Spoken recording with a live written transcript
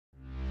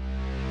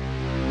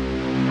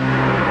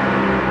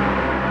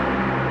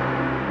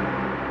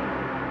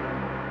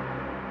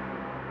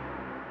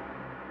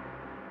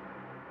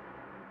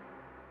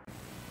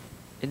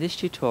In this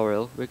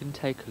tutorial we're going to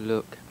take a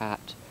look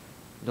at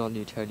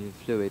non-Newtonian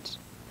fluids.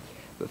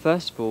 But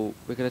first of all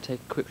we're going to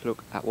take a quick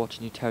look at what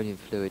a Newtonian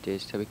fluid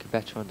is so we can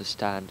better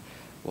understand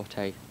what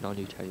a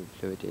non-Newtonian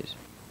fluid is.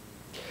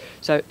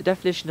 So the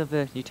definition of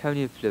a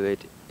Newtonian fluid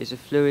is a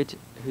fluid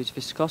whose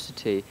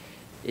viscosity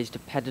is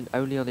dependent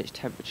only on its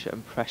temperature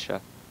and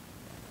pressure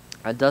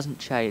and doesn't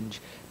change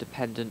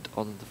dependent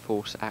on the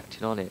force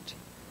acting on it.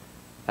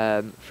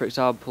 For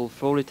example,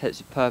 for all intents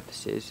and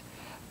purposes,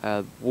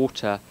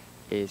 water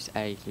is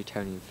a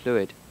Newtonian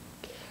fluid.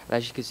 And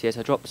as you can see, as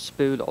I drop the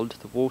spoon onto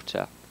the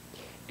water,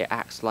 it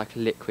acts like a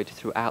liquid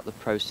throughout the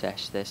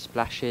process. There's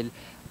splashing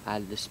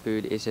and the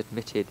spoon is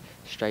admitted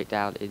straight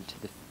down into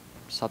the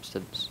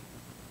substance.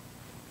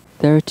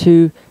 There are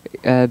two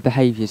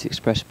behaviours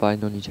expressed by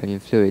non-Newtonian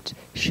fluids,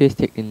 shear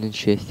thickening and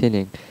shear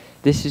thinning.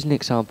 This is an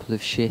example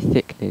of shear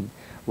thickening,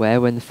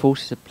 where when the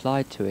force is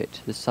applied to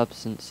it, the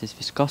substance's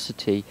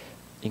viscosity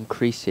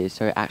increases,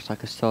 so it acts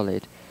like a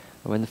solid.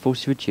 And when the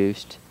force is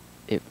reduced,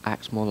 it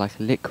acts more like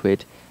a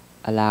liquid,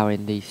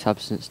 allowing the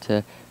substance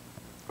to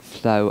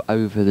flow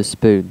over the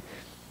spoon.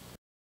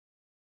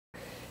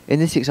 In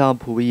this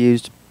example we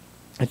used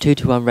a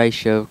 2:1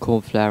 ratio of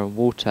corn flour and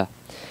water.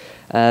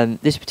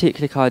 This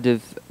particular kind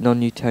of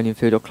non-Newtonian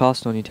fluid, or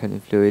class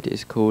non-Newtonian fluid,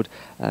 is called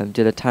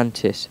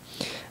Dilettantes,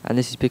 and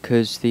this is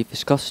because the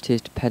viscosity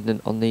is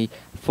dependent on the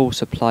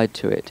force applied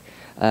to it,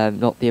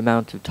 not the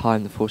amount of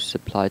time the force is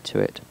applied to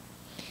it.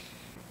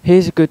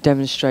 Here's a good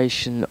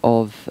demonstration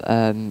of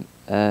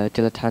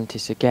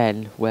Dilettantes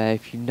again, where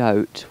if you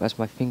note, as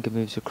my finger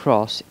moves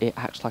across, it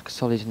acts like a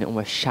solid and it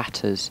almost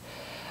shatters,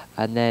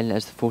 and then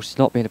as the force is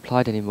not being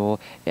applied anymore,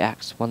 it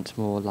acts once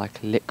more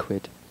like a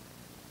liquid.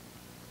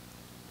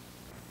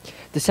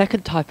 The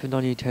second type of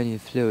non-Newtonian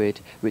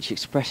fluid, which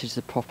expresses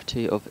the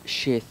property of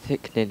shear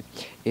thickening,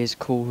 is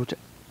called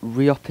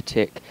Rio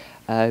Pert,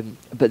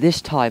 but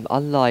this time,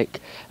 unlike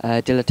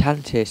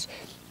Dilettantes,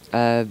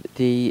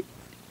 the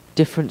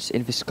difference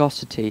in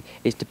viscosity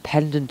is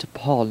dependent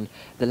upon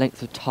the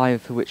length of time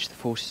for which the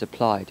force is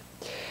applied.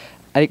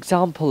 An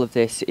example of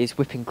this is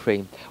whipping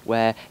cream,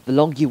 where the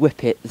longer you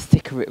whip it, the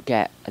thicker it will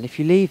get, and if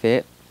you leave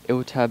it, it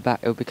will turn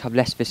back, it will become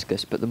less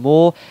viscous, but the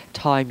more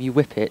time you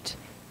whip it,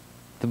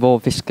 the more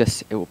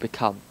viscous it will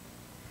become.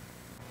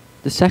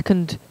 The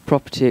second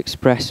property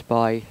expressed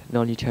by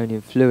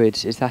non-Newtonian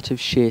fluids is that of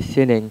shear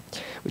thinning,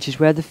 which is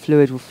where the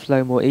fluid will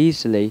flow more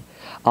easily,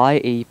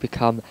 i.e.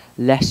 become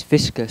less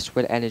viscous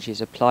when energy is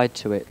applied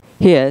to it.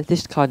 Here,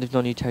 this kind of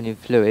non-Newtonian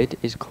fluid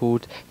is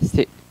called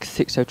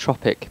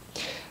Thixotropic,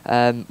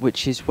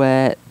 which is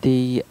where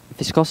the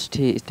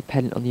viscosity is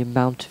dependent on the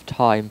amount of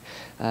time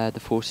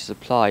the force is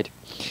applied.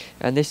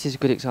 And this is a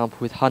good example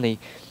with honey.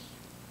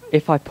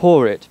 If I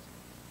pour it,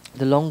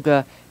 the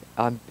longer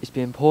it's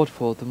being poured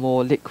for, the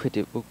more liquid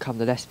it will become,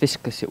 the less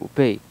viscous it will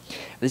be.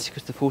 This is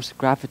because the force of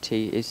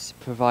gravity is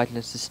providing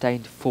a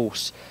sustained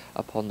force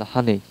upon the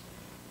honey.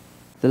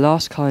 The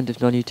last kind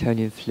of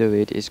non-Newtonian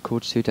fluid is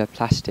called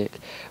pseudoplastic,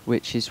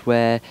 which is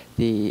where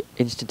the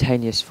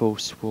instantaneous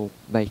force will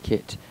make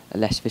it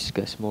less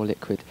viscous, more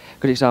liquid. A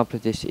good example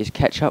of this is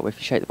ketchup, where if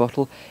you shake the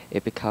bottle,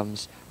 it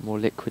becomes more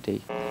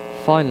liquidy.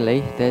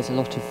 Finally, there's a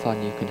lot of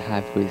fun you can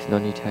have with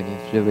non-Newtonian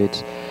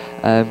fluids.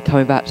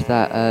 Coming back to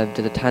that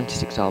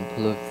Dilettantes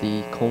example of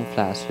the corn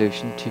flour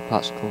solution, 2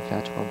 parts corn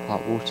flour to 1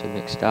 part water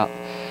mixed up.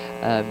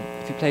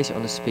 If you place it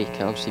on a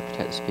speaker, obviously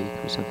protect the speaker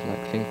with something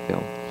like cling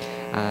film,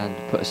 and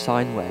put a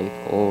sine wave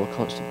or a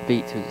constant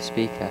beat through the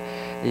speaker,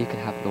 then you can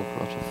have an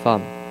awful lot of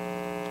fun.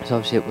 So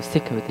obviously it will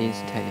thicken with the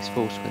instantaneous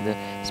force when the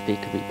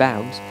speaker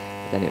rebounds,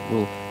 but then it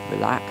will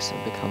relax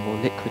and become more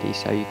liquidy,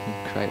 so you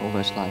can create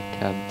almost like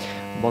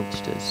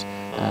monsters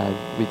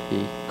with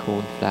the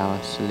corn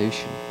flour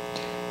solution.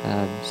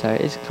 So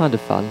it's kind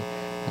of fun,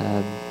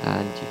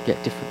 and you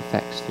get different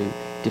effects through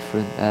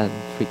different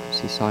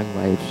frequency sine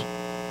waves.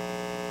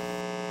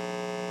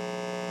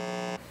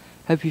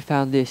 Hope you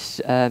found this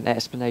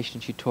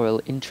explanation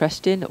tutorial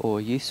interesting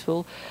or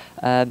useful,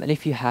 and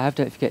if you have,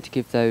 don't forget to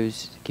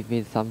give me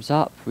the thumbs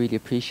up, really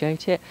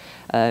appreciate it.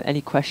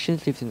 Any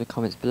questions, leave them in the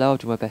comments below, I'll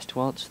do my best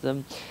to answer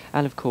them,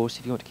 and of course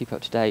if you want to keep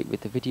up to date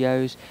with the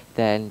videos,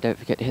 then don't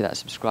forget to hit that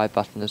subscribe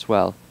button as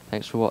well.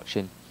 Thanks for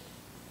watching.